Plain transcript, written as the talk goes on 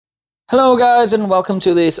Hello guys, and welcome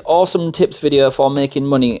to this awesome tips video for making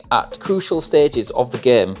money at crucial stages of the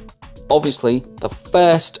game. Obviously, the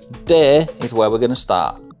first day is where we're going to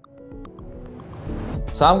start.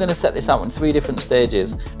 So I'm going to set this out in 3 different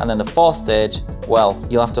stages, and then the 4th stage, well,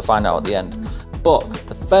 you'll have to find out at the end. But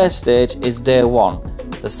the first stage is day 1.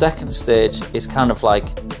 The 2nd stage is kind of like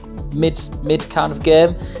mid kind of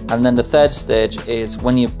game, and then the 3rd stage is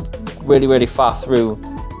when you're really far through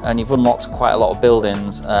and you've unlocked quite a lot of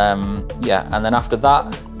buildings. Yeah, and then after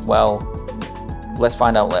that, well, let's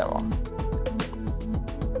find out later on.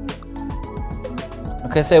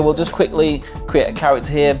 Okay, so we'll just quickly create a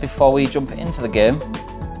character here before we jump into the game.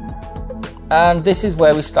 And this is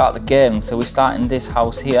where we start the game. So we start in this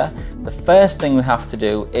house here. The first thing we have to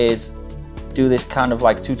do is do this kind of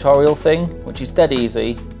like tutorial thing, which is dead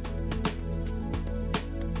easy.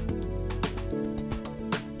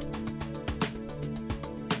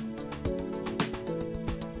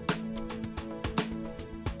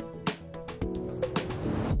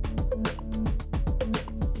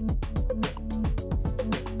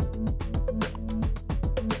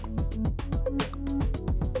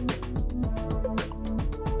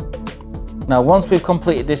 Now, once we've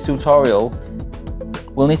completed this tutorial,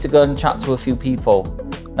 we'll need to go and chat to a few people.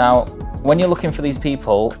 Now, when you're looking for these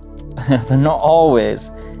people, they're not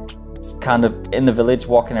always kind of in the village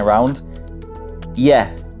walking around.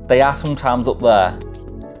 Yeah, they are sometimes up there.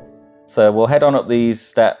 So we'll head on up these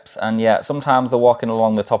steps, and yeah, sometimes they're walking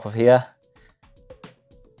along the top of here.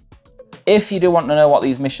 If you do want to know what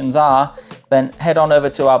these missions are, then head on over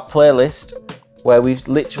to our playlist, where we've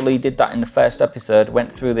literally did that in the first episode,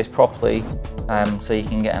 went through this properly, so you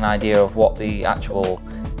can get an idea of what the actual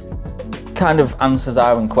kind of answers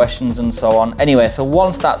are and questions and so on. Anyway, so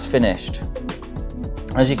once that's finished,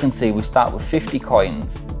 as you can see, we start with 50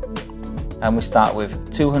 coins and we start with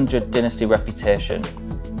 200 Dynasty reputation.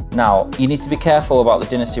 Now, you need to be careful about the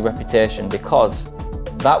Dynasty reputation because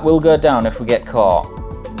that will go down if we get caught.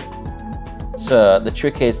 So the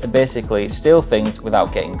trick is to basically steal things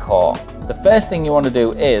without getting caught. The first thing you want to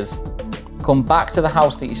do is come back to the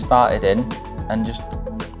house that you started in and just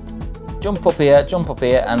jump up here,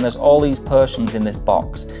 and there's all these potions in this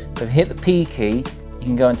box. So if you hit the P key, you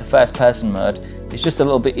can go into first person mode. It's just a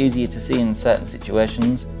little bit easier to see in certain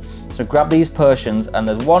situations. So grab these potions, and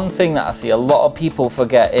there's one thing that I see a lot of people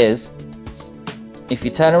forget is, if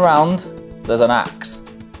you turn around, there's an axe.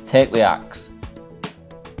 Take the axe.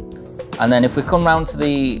 And then if we come round to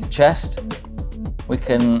the chest, we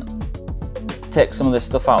can take some of this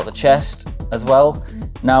stuff out of the chest as well.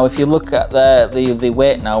 Now, if you look at the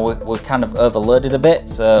weight now, we're kind of overloaded a bit,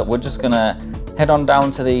 so we're just gonna head on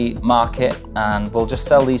down to the market and we'll just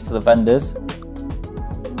sell these to the vendors.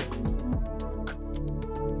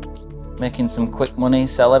 Making some quick money,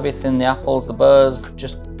 sell everything, the apples, the burrs,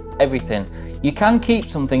 just everything. You can keep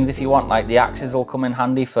some things if you want, like the axes will come in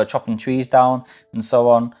handy for chopping trees down and so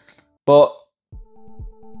on. But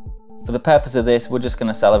for the purpose of this, we're just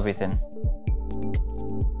gonna sell everything.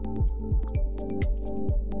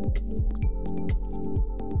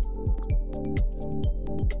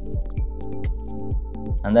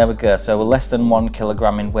 And there we go, so we're less than 1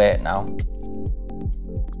 kilogram in weight now.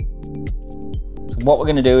 So what we're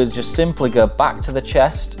gonna do is just simply go back to the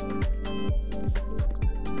chest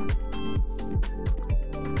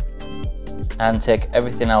and take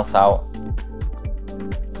everything else out.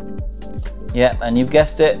 Yep, and you've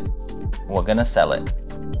guessed it, we're gonna sell it.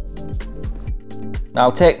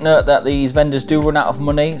 Now take note that these vendors do run out of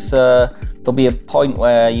money, so there'll be a point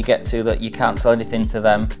where you get to that you can't sell anything to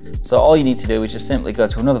them. So all you need to do is just simply go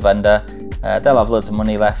to another vendor, they'll have loads of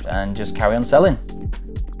money left, and just carry on selling.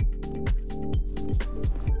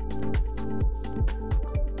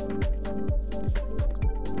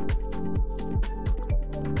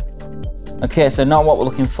 Okay, so now what we're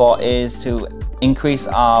looking for is to increase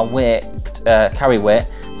our weight, carry weight.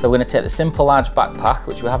 So we're going to take the simple large backpack,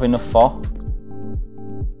 which we have enough for.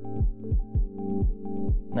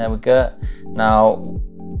 There we go. Now,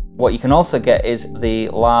 what you can also get is the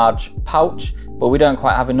large pouch, but we don't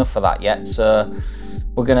quite have enough for that yet. So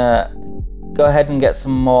we're going to go ahead and get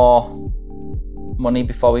some more money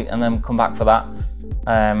before and then come back for that.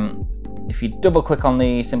 If you double click on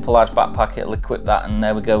the simple large backpack, it'll equip that, and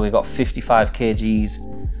there we go. We've got 55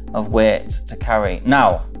 kgs of weight to carry.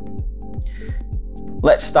 Now,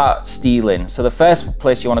 let's start stealing. So the first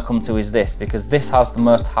place you want to come to is this, because this has the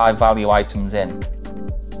most high value items in.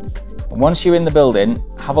 Once you're in the building,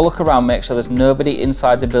 have a look around, make sure there's nobody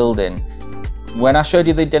inside the building. When I showed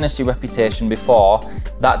you the Dynasty reputation before,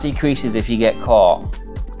 that decreases if you get caught.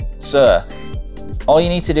 So all you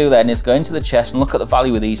need to do then is go into the chest and look at the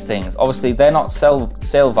value of these things. Obviously they're not sale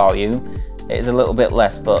value, it is a little bit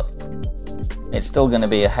less, but it's still going to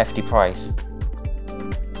be a hefty price.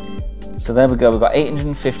 So there we go, we've got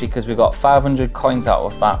 850 because we got 500 coins out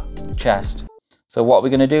of that chest. So what we're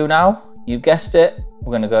going to do now, you've guessed it,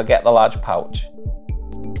 we're going to go get the large pouch.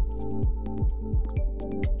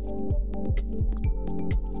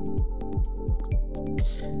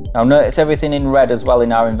 Now notice everything in red as well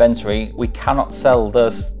in our inventory. We cannot sell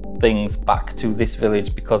those things back to this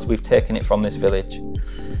village because we've taken it from this village.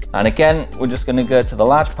 And again, we're just going to go to the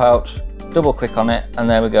large pouch, double click on it, and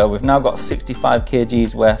there we go. We've now got 65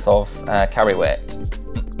 kgs worth of carry weight.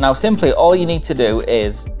 Now simply all you need to do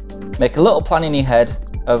is make a little plan in your head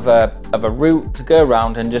of a route to go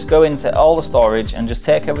around and just go into all the storage and just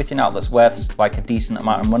take everything out that's worth like a decent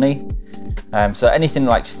amount of money. So anything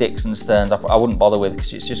like sticks and stones I wouldn't bother with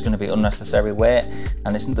because it's just going to be unnecessary weight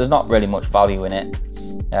and there's not really much value in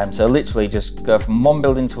it. So literally just go from one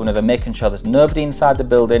building to another, making sure there's nobody inside the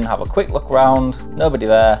building, have a quick look around, nobody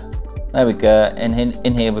there. There we go.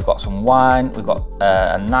 In here we've got some wine, we've got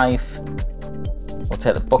a knife, we'll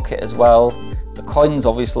take the bucket as well, the coins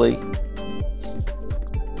obviously,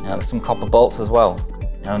 there's some copper bolts as well.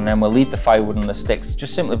 And then we'll leave the firewood and the sticks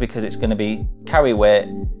just simply because it's going to be carry weight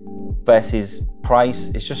versus price.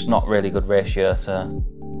 It's just not really good ratio. So,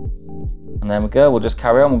 and there we go, we'll just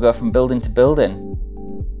carry on, we'll go from building to building.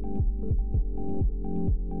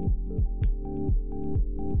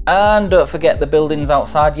 And don't forget the buildings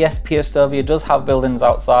outside. Yes, Piostovia does have buildings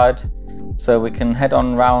outside, so we can head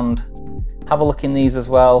on round, have a look in these as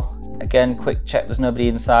well. Again, quick check there's nobody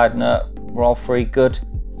inside. No, we're all free, good.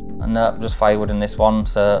 And no, just firewood in this one,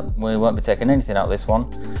 so we won't be taking anything out of this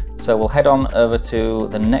one. So we'll head on over to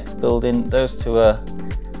the next building. Those two are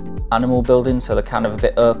animal buildings, so they're kind of a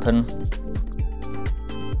bit open.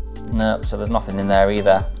 No, so there's nothing in there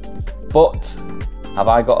either. But have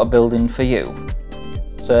I got a building for you?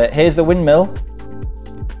 So here's the windmill.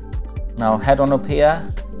 Now head on up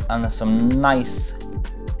here, and there's some nice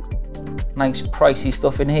pricey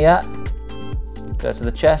stuff in here. Go to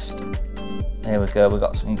the chest. There we go, we've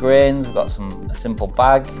got some grains, we've got a simple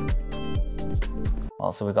bag.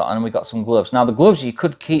 Also we got some gloves. Now the gloves you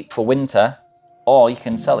could keep for winter, or you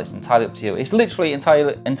can sell. It's entirely up to you. It's literally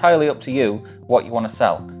entirely up to you what you want to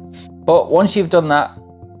sell. But once you've done that,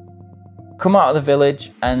 come out of the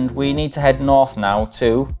village, and we need to head north now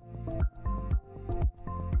to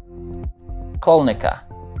Klonica.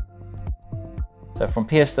 So from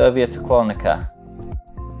Piostovia to Klonica.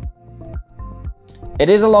 It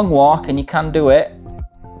is a long walk and you can do it,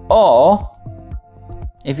 or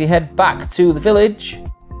if you head back to the village,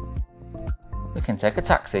 we can take a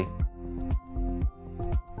taxi.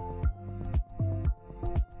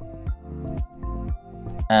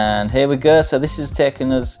 And here we go, so this is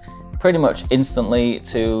taking us pretty much instantly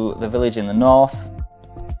to the village in the north,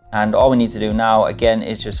 and all we need to do now again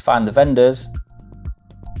is just find the vendors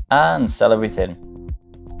and sell everything.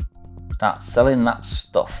 Start selling that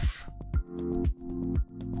stuff.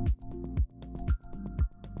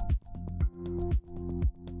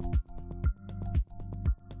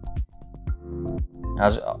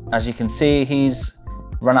 As you can see, he's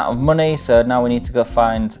run out of money, so now we need to go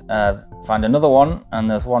find another one, and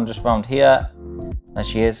there's one just around here. There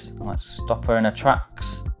she is. Let's stop her in her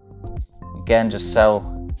tracks. Again, just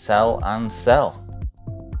sell, sell, and sell.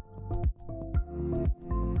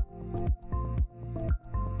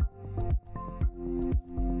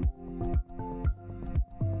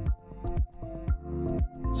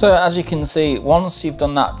 So as you can see, once you've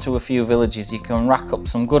done that to a few villages, you can rack up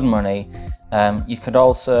some good money. We've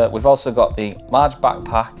also got the large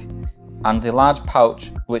backpack and the large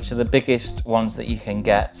pouch, which are the biggest ones that you can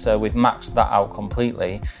get. So we've maxed that out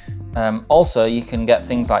completely. Also, you can get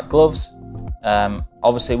things like gloves.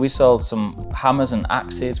 Obviously we sold some hammers and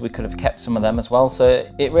axes. We could have kept some of them as well. So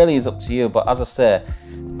it really is up to you. But as I say,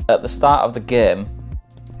 at the start of the game,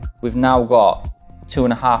 we've now got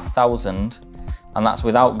 2,500. And that's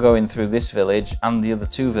without going through this village and the other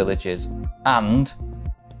two villages. And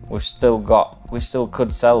we still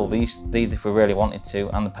could sell these if we really wanted to,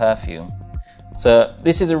 and the perfume. So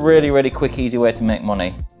this is a really, really quick, easy way to make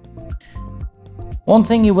money. One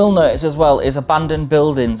thing you will notice as well is abandoned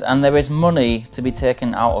buildings, and there is money to be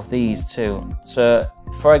taken out of these too. So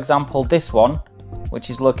for example, this one, which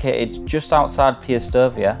is located just outside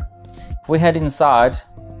Piostovia, if we head inside,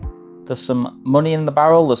 there's some money in the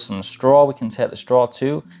barrel, there's some straw, we can take the straw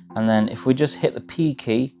too. And then if we just hit the P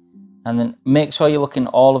key, and then make sure you look in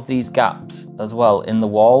all of these gaps as well in the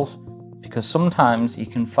walls, because sometimes you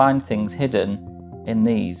can find things hidden in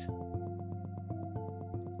these.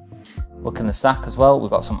 Look in the sack as well,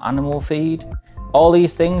 we've got some animal feed. All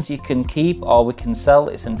these things you can keep or we can sell,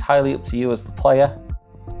 it's entirely up to you as the player.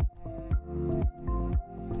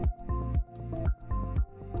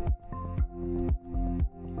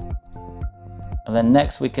 And then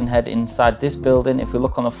next we can head inside this building. If we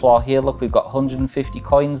look on the floor here, look, we've got 150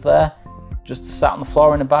 coins there, just sat on the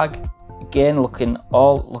floor in a bag. Again, look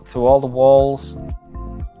through all the walls.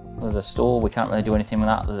 There's a stool, we can't really do anything with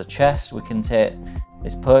that. There's a chest, we can take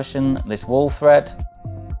this potion, this wool thread.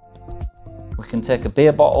 We can take a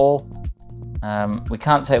beer bottle. We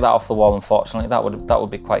can't take that off the wall, unfortunately. That would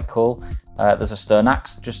be quite cool. There's a stone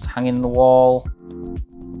axe just hanging in the wall.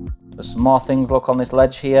 There's some more things, look on this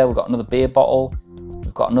ledge here. We've got another beer bottle.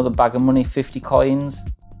 We've got another bag of money, 50 coins.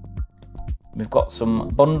 We've got some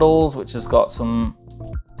bundles, which has got some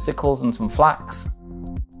sickles and some flax.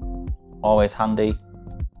 Always handy.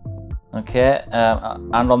 Okay,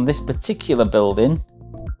 and on this particular building,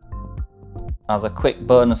 as a quick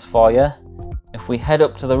bonus for you, if we head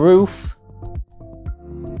up to the roof,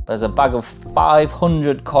 there's a bag of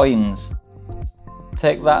 500 coins.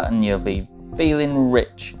 Take that and you'll be feeling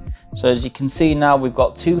rich. So as you can see now, we've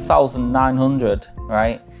got 2,900,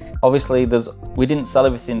 right? Obviously, we didn't sell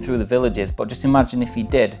everything through the villages, but just imagine if you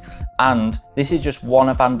did. And this is just one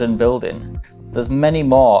abandoned building. There's many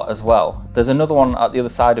more as well. There's another one at the other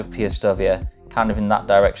side of Piastovia, kind of in that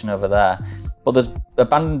direction over there. But there's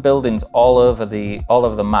abandoned buildings all over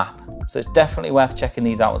the map. So it's definitely worth checking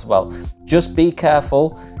these out as well. Just be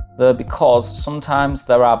careful though, because sometimes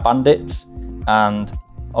there are bandits, and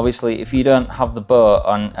obviously if you don't have the bow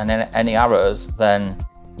and any arrows, then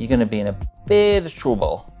you're going to be in a bit of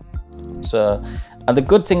trouble. So, and the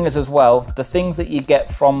good thing is as well, the things that you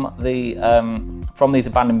get from these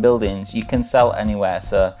abandoned buildings, you can sell anywhere.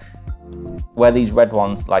 So where these red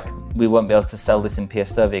ones, like, we won't be able to sell this in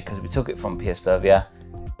Piastovia because we took it from Piastovia,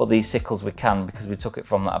 but these sickles we can because we took it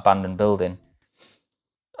from that abandoned building.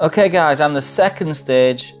 Okay guys, and the second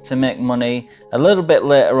stage to make money a little bit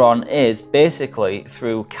later on is basically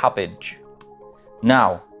through cabbage.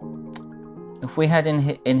 Now, if we head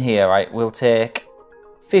in here, right, we'll take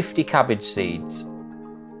 50 cabbage seeds.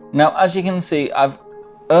 Now, as you can see, I've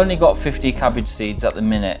only got 50 cabbage seeds at the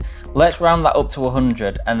minute. Let's round that up to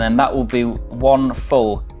 100, and then that will be 1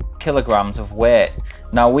 full kilograms of weight.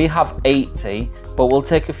 Now we have 80, but we'll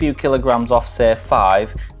take a few kilograms off, say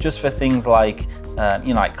 5, just for things like,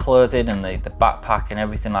 you know, like clothing and the backpack and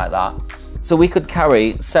everything like that. So we could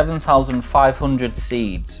carry 7,500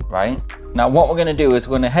 seeds, right? Now what we're gonna do is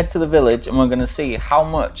we're gonna head to the village and we're gonna see how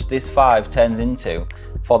much this 5 turns into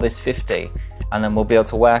for this 50. And then we'll be able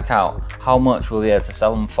to work out how much we'll be able to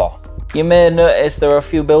sell them for. You may notice there are a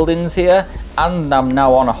few buildings here, and I'm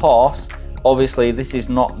now on a horse. Obviously, this is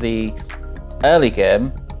not the early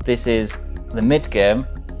game, this is the mid game.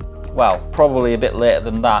 Well, probably a bit later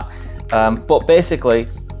than that. But basically,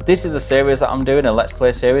 this is a series that I'm doing, a Let's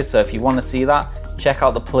Play series, so if you want to see that, check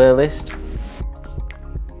out the playlist.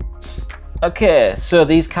 Okay, so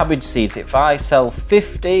these cabbage seeds, if I sell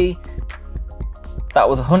 50, that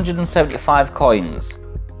was 175 coins.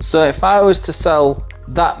 So if I was to sell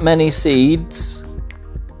that many seeds,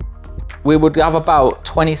 we would have about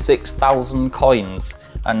 26,000 coins.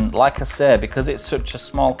 And like I say, because it's such a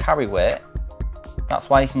small carry weight, that's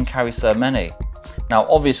why you can carry so many. Now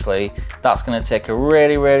obviously, that's going to take a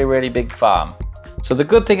really big farm. So the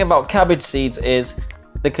good thing about cabbage seeds is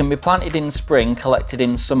they can be planted in spring, collected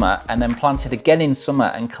in summer, and then planted again in summer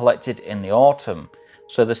and collected in the autumn.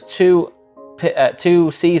 So there's two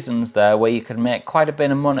seasons there where you can make quite a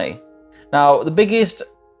bit of money. Now the biggest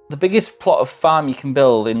plot of farm you can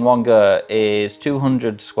build in one go is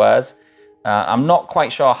 200 squares. I'm not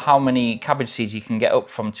quite sure how many cabbage seeds you can get up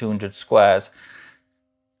from 200 squares,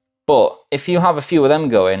 but if you have a few of them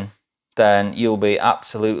going, then you'll be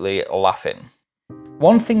absolutely laughing.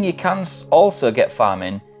 One thing you can also get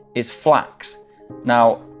farming is flax.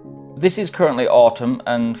 Now this is currently autumn,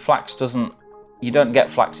 and you don't get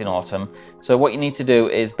flax in autumn. So what you need to do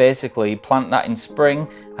is basically plant that in spring,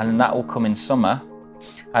 and then that will come in summer.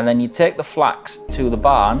 And then you take the flax to the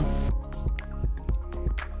barn.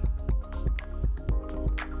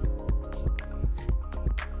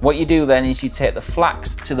 What you do then is you take the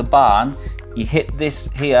flax to the barn, you hit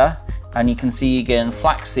this here, and you can see you gain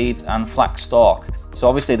flax seeds and flax stalk. So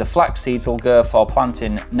obviously the flax seeds will go for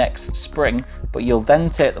planting next spring, but you'll then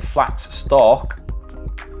take the flax stalk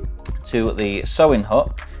to the sowing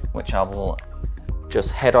hut, which I will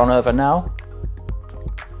just head on over now.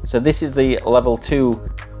 So this is the level 2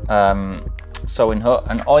 sowing hut,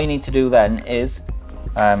 and all you need to do then is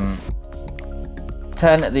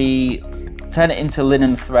turn it into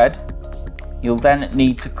linen thread, you'll then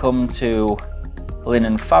need to come to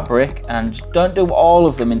linen fabric, and don't do all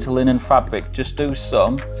of them into linen fabric, just do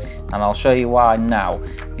some, and I'll show you why now.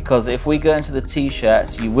 Because if we go into the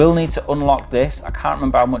t-shirts, you will need to unlock this. I can't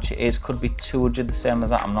remember how much it is, could be 200, the same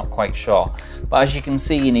as that, I'm not quite sure. But as you can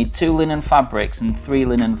see, you need 2 linen fabrics and 3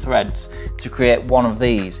 linen threads to create one of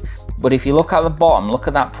these. But if you look at the bottom, look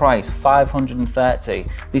at that price, 530.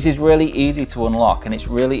 This is really easy to unlock and it's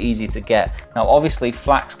really easy to get. Now obviously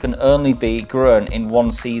flax can only be grown in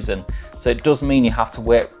one season, so it does mean you have to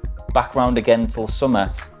wait back around again until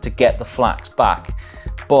summer to get the flax back.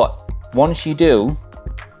 But once you do,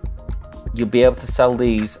 you'll be able to sell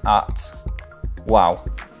these at, wow,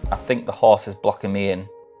 I think the horse is blocking me in.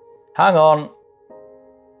 Hang on.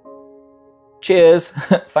 Cheers,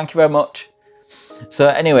 thank you very much. So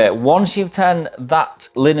anyway, once you've turned that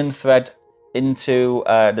linen thread into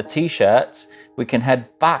the t-shirts, we can head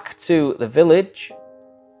back to the village.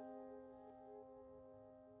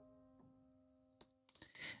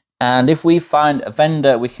 And if we find a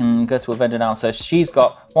vendor, we can go to a vendor now. So she's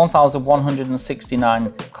got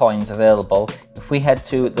 1,169 coins available. If we head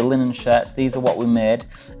to the linen shirts, these are what we made,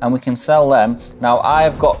 and we can sell them. Now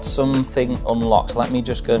I've got something unlocked. Let me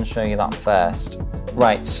just go and show you that first.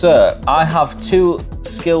 Right, so I have 2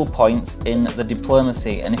 skill points in the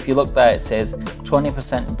diplomacy, and if you look there, it says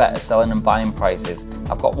 20% better selling and buying prices.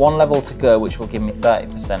 I've got 1 level to go, which will give me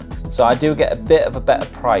 30%. So I do get a bit of a better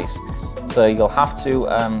price. So you'll have to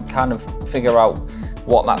kind of figure out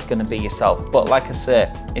what that's going to be yourself. But like I say,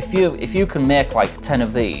 if you can make like 10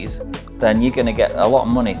 of these, then you're going to get a lot of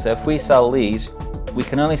money. So if we sell these, we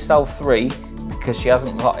can only sell 3 because she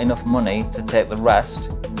hasn't got enough money to take the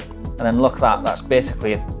rest. And then look, that's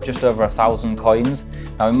basically just over 1,000 coins.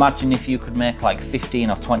 Now imagine if you could make like 15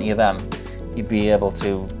 or 20 of them, you'd be able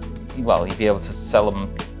to, well, you'd be able to sell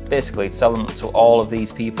them, basically sell them to all of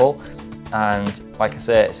these people. And like I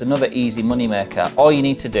say, it's another easy money maker. All you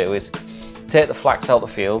need to do is take the flax out of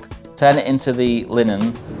the field, turn it into the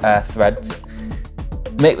linen threads,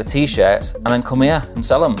 make the t-shirts, and then come here and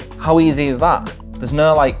sell them. How easy is that? There's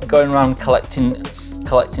no like going around collecting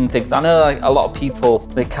things. I know like a lot of people,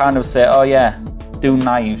 they kind of say, oh yeah, do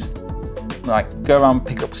knives, like go around,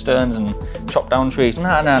 pick up stones and chop down trees.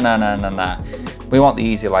 Nah. We want the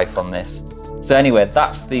easy life on this. So anyway,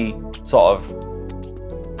 that's the sort of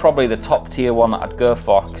probably the top tier one that I'd go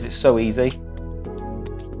for because it's so easy.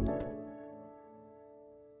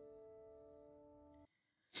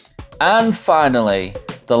 And finally,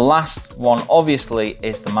 the last one obviously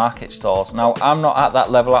is the market stalls. Now I'm not at that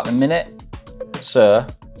level at the minute, so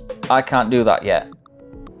I can't do that yet.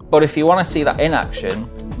 But if you want to see that in action,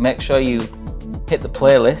 make sure you hit the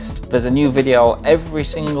playlist. There's a new video every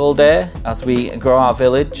single day as we grow our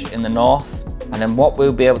village in the north. And then what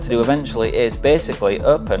we'll be able to do eventually is basically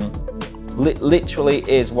open, literally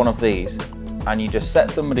is one of these. And you just set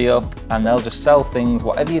somebody up and they'll just sell things,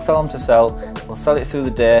 whatever you tell them to sell, they'll sell it through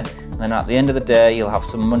the day. And then at the end of the day, you'll have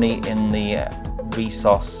some money in the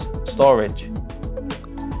resource storage,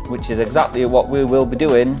 which is exactly what we will be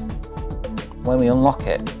doing when we unlock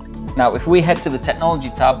it. Now, if we head to the technology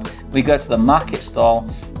tab, we go to the market stall,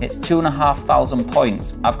 it's 2,500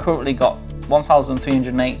 points. I've currently got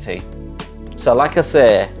 1,380. So like I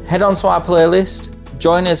say, head on to our playlist,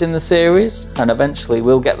 join us in the series, and eventually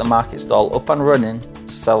we'll get the market stall up and running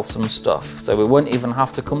to sell some stuff. So we won't even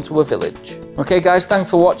have to come to a village. Okay guys,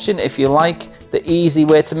 thanks for watching. If you like the easy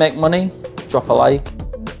way to make money, drop a like.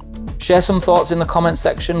 Share some thoughts in the comment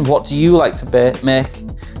section. What do you like to make?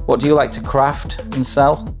 What do you like to craft and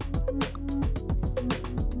sell?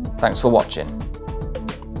 Thanks for watching.